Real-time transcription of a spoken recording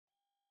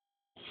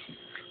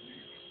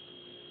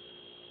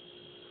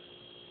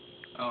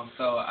Oh,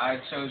 so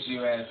I chose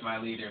you as my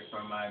leader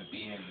for my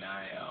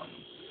BNI,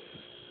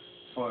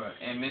 for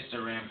in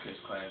Mr. Ramka's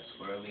class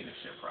for a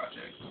leadership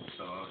project.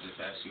 So I'll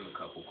just ask you a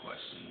couple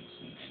questions,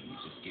 and you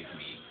just give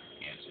me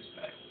answers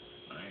back.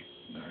 All right.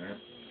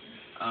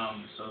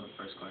 Alright. So the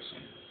first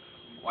question: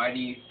 why do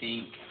you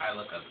think I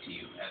look up to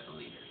you as a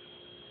leader?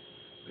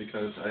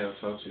 Because I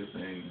have taught you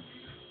things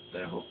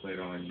that hope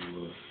later on you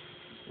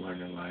will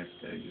learn in life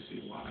that you see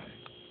why.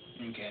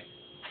 Okay.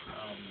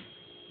 Um,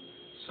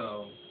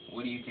 so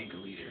what do you think a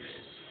leader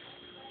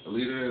is? A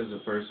leader is a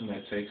person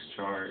that takes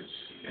charge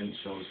and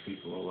shows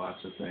people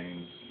lots of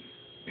things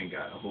and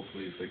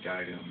hopefully to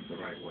guide them the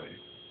right way.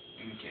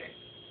 Okay.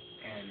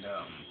 And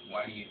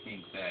why do you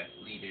think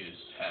that leaders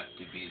have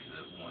to be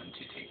the one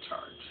to take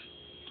charge?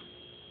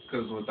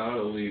 Because without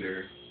a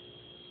leader,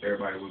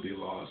 everybody would be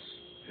lost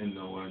and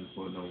no one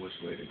will know which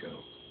way to go.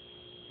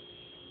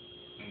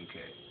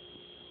 Okay.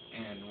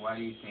 And why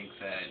do you think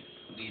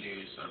that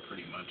leaders are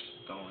pretty much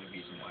the only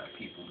reason why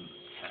people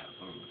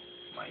have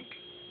like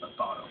a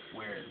thought of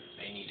where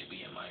they need to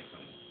be in life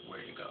and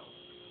where to go?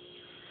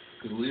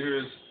 Because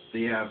leaders,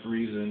 they have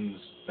reasons,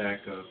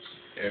 backups,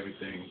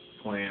 everything,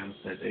 plans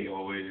that they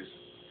always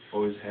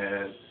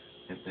had,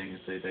 and things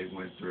that they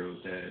went through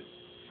that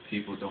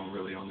people don't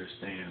really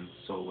understand.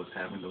 So with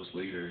having those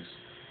leaders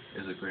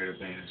is a great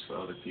advantage for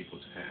other people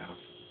to have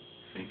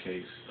in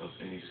case of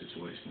any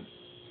situation.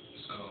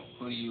 So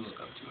who do you look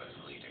up to as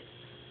a leader?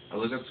 I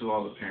look up to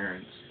all the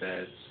parents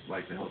that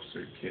like to help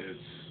their kids,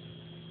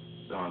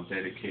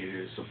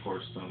 dedicated,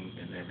 supports them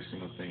in every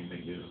single thing they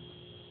do.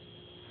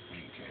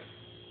 Okay.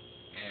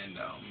 And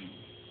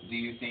do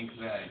you think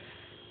that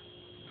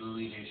the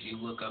leaders you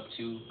look up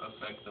to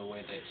affect the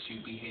way that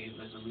you behave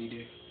as a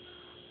leader?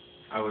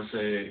 I would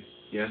say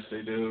yes,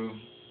 they do,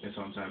 and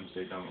sometimes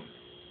they don't,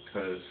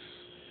 because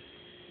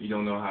you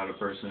don't know how the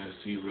person is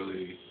till you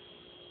really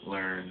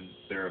learn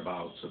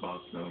thereabouts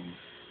about them,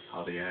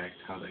 how they act,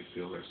 how they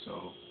feel or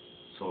so.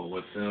 So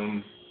with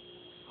them,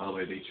 how the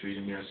way they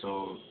treated me or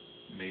so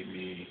made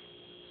me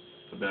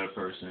a better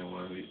person and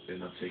want to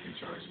end up taking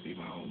charge and be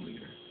my own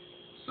leader.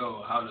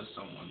 So how does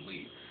someone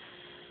lead?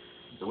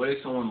 The way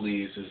someone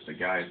leads is to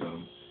guide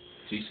them,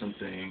 teach them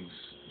things,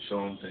 show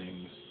them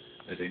things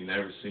that they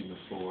never seen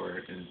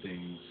before and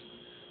things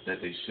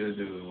that they should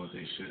do and what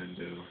they shouldn't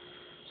do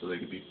so they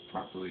can be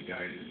properly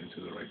guided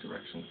into the right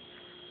direction.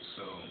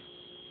 So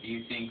do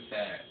you think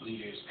that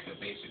leaders could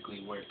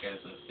basically work as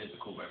a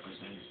physical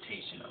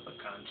representation of a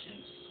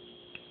conscience?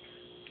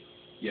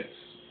 Yes,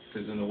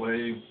 because in a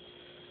way,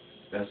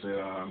 that's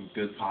a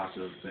good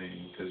positive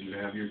thing because you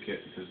have your kid,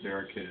 because there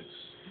are kids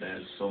that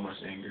have so much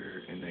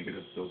anger and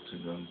negative built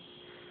in them.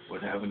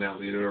 But having that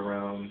leader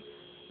around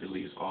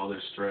relieves all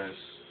their stress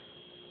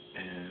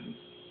and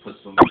puts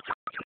them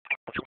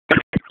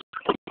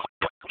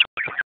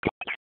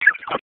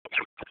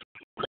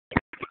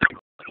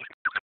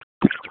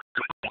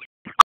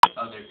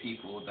Other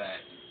people that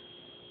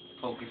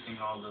focusing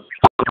on the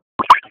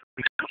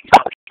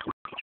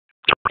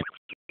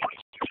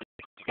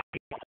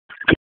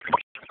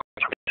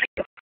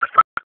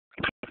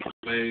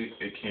way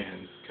it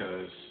can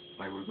because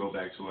like we go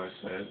back to what I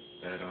said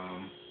that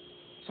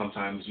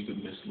sometimes you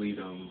can mislead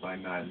them by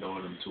not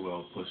knowing them too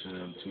well, pushing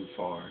them too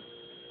far,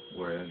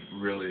 where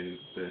really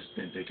the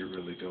extent they could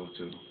really go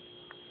to.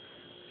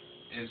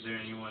 is there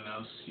anyone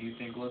else you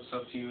think looks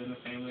up to you in the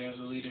family as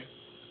a leader?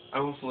 I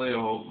hopefully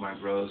hope my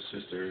brothers,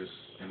 sisters,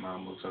 and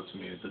mom looks up to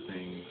me at the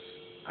things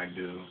I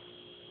do